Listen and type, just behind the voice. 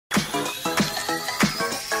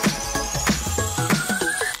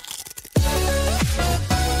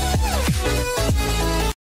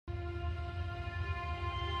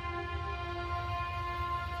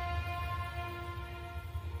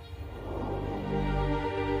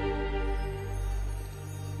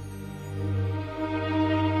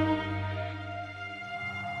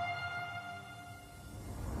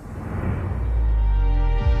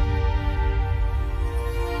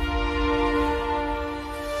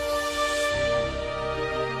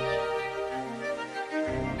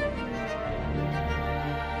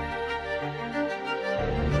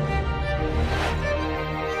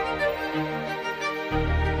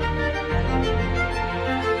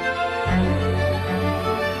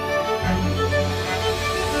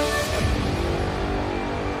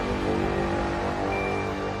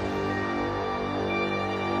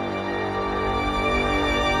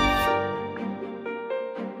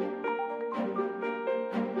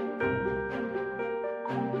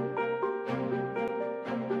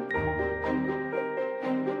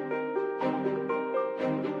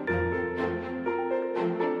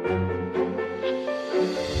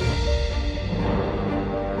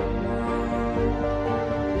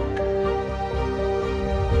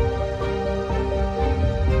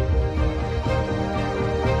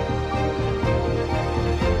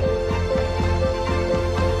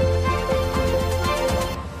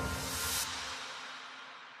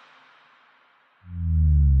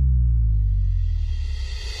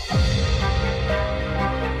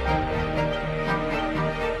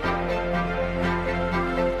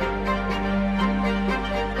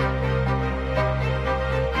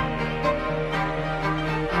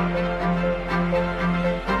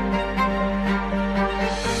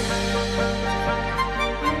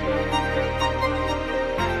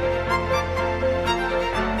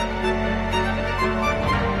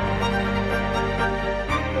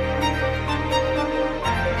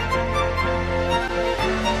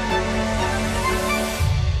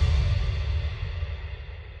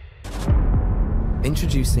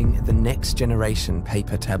Introducing the next generation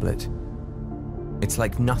paper tablet. It's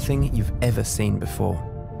like nothing you've ever seen before.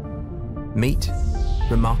 Meet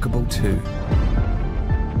Remarkable 2.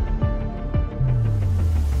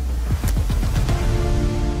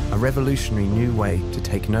 A revolutionary new way to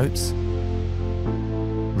take notes,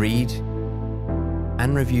 read,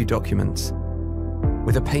 and review documents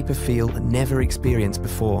with a paper feel never experienced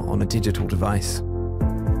before on a digital device.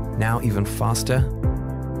 Now even faster,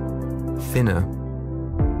 thinner,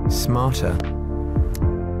 smarter,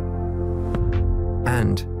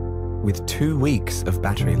 and with 2 weeks of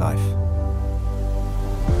battery life.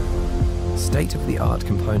 State-of-the-art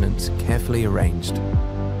components carefully arranged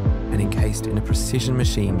and encased in a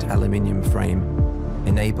precision-machined aluminium frame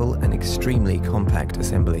enable an extremely compact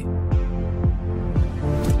assembly.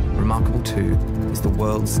 Remarkable 2 is the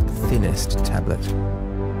world's thinnest tablet.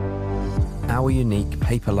 Our unique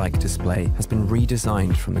paper-like display has been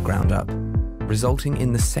redesigned from the ground up, resulting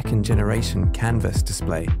in the second-generation canvas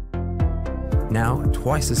display, now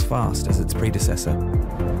twice as fast as its predecessor.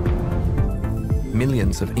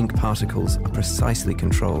 Millions of ink particles are precisely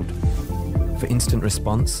controlled for instant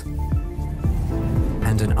response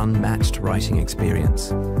and an unmatched writing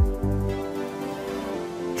experience.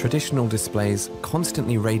 Traditional displays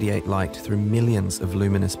constantly radiate light through millions of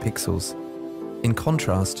luminous pixels. In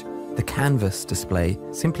contrast, the canvas display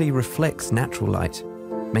simply reflects natural light,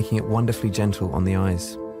 making it wonderfully gentle on the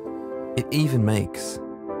eyes. It even makes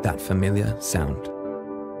that familiar sound.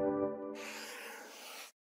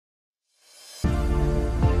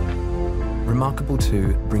 Remarkable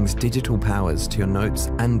 2 brings digital powers to your notes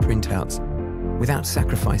and printouts without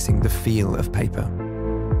sacrificing the feel of paper.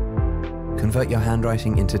 Convert your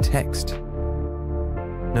handwriting into text.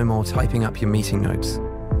 No more typing up your meeting notes.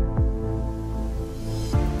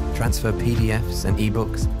 Transfer PDFs and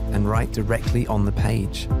ebooks and write directly on the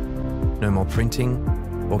page. No more printing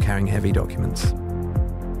or carrying heavy documents.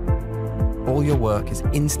 All your work is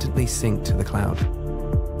instantly synced to the cloud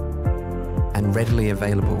and readily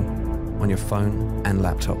available on your phone and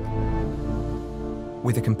laptop.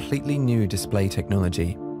 With a completely new display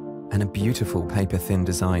technology and a beautiful paper-thin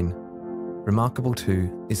design, Remarkable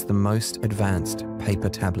 2 is the most advanced paper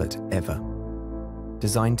tablet ever,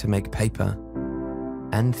 designed to make paper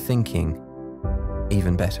and thinking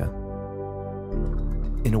even better.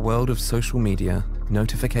 In a world of social media,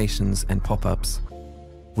 notifications, and pop-ups,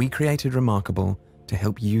 we created Remarkable to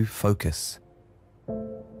help you focus.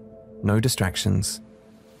 No distractions,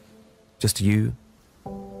 just you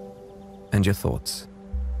and your thoughts.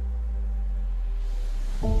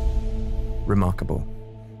 Remarkable.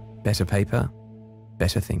 Better paper,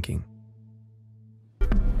 better thinking.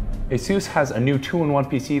 ASUS has a new 2-in-1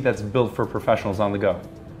 PC that's built for professionals on the go.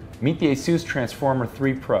 Meet the ASUS Transformer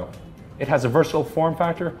 3 Pro. It has a versatile form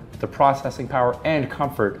factor with the processing power and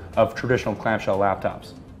comfort of traditional clamshell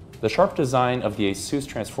laptops. The sharp design of the ASUS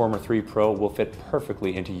Transformer 3 Pro will fit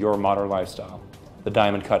perfectly into your modern lifestyle. The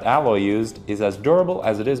diamond-cut alloy used is as durable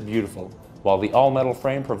as it is beautiful, while the all-metal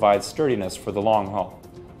frame provides sturdiness for the long haul.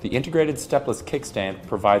 The integrated stepless kickstand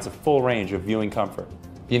provides a full range of viewing comfort.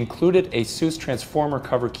 The included ASUS Transformer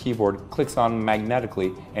cover keyboard clicks on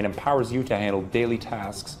magnetically and empowers you to handle daily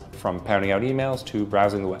tasks from pounding out emails to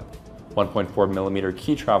browsing the web. 1.4mm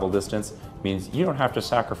key travel distance means you don't have to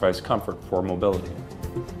sacrifice comfort for mobility.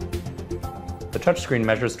 The touchscreen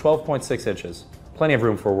measures 12.6 inches, plenty of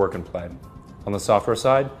room for work and play. On the software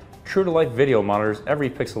side, true-to-life video monitors every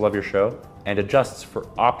pixel of your show and adjusts for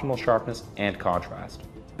optimal sharpness and contrast.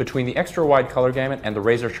 Between the extra-wide color gamut and the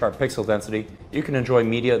razor-sharp pixel density, you can enjoy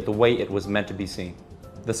media the way it was meant to be seen.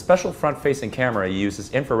 The special front-facing camera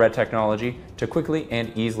uses infrared technology to quickly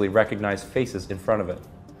and easily recognize faces in front of it.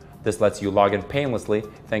 This lets you log in painlessly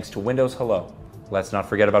thanks to Windows Hello. Let's not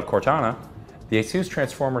forget about Cortana. The ASUS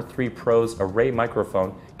Transformer 3 Pro's array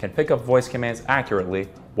microphone can pick up voice commands accurately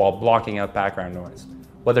while blocking out background noise.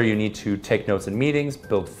 Whether you need to take notes in meetings,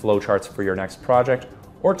 build flowcharts for your next project,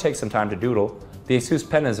 or take some time to doodle, the ASUS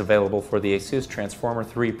Pen is available for the ASUS Transformer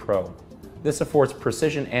 3 Pro. This affords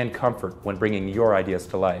precision and comfort when bringing your ideas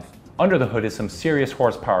to life. Under the hood is some serious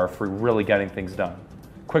horsepower for really getting things done.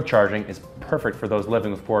 Quick charging is perfect for those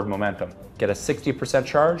living with forward momentum. Get a 60%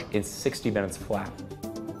 charge in 60 minutes flat.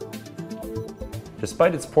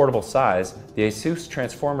 Despite its portable size, the ASUS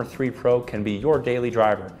Transformer 3 Pro can be your daily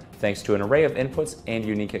driver thanks to an array of inputs and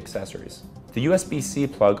unique accessories. The USB-C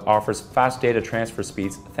plug offers fast data transfer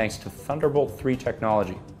speeds thanks to Thunderbolt 3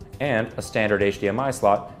 technology, and a standard HDMI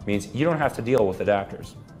slot means you don't have to deal with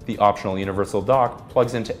adapters. The optional universal dock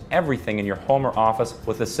plugs into everything in your home or office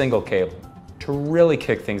with a single cable. To really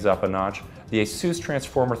kick things up a notch, The ASUS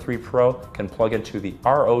Transformer 3 Pro can plug into the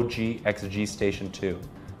ROG XG Station 2.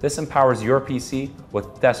 This empowers your PC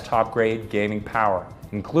with desktop-grade gaming power,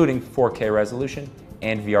 including 4K resolution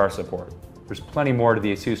and VR support. There's plenty more to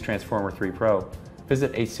the ASUS Transformer 3 Pro.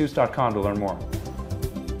 Visit asus.com to learn more.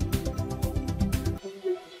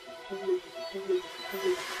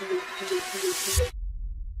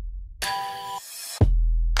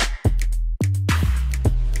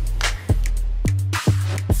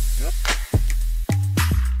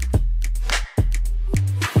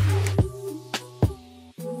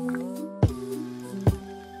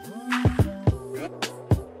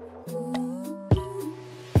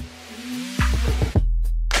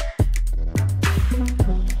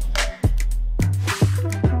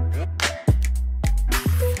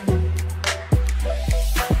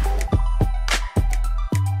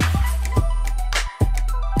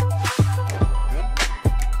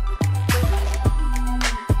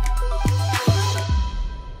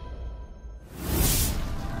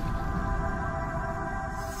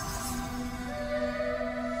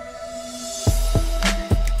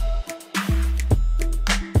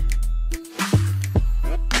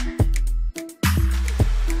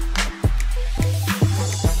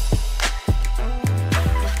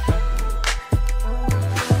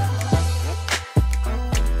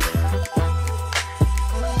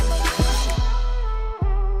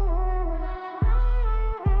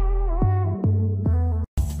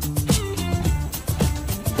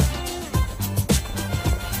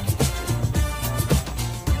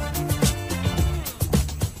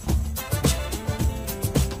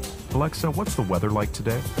 Alexa, what's the weather like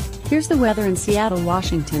today? Here's the weather in Seattle,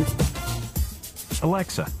 Washington.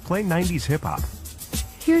 Alexa, play 90s hip-hop.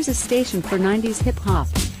 Here's a station for 90s hip-hop.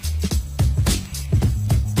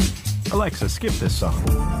 Alexa, skip this song.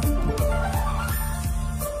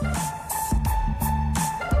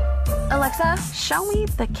 Alexa, show me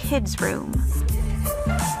the kids' room.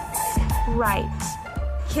 Right.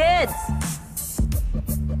 Kids!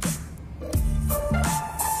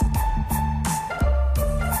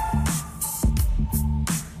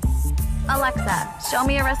 Alexa, show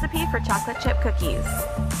me a recipe for chocolate chip cookies.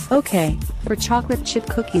 Okay, for chocolate chip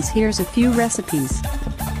cookies, here's a few recipes.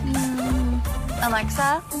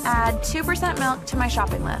 Alexa, add 2% milk to my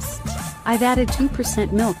shopping list. I've added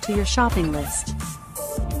 2% milk to your shopping list.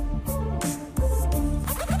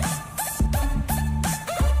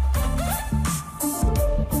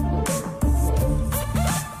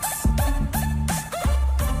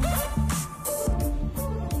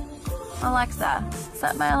 Alexa,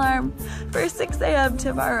 set my alarm for 6 a.m.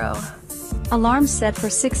 tomorrow. Alarm set for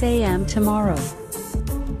 6 a.m. tomorrow.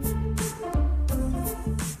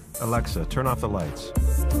 Alexa, turn off the lights.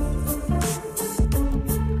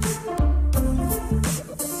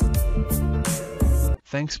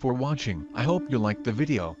 Thanks for watching. I hope you liked the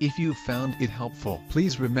video. If you found it helpful,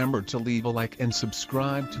 please remember to leave a like and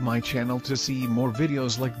subscribe to my channel to see more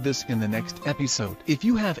videos like this in the next episode. If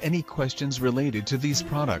you have any questions related to these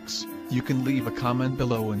products, you can leave a comment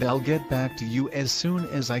below and I'll get back to you as soon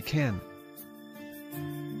as I can.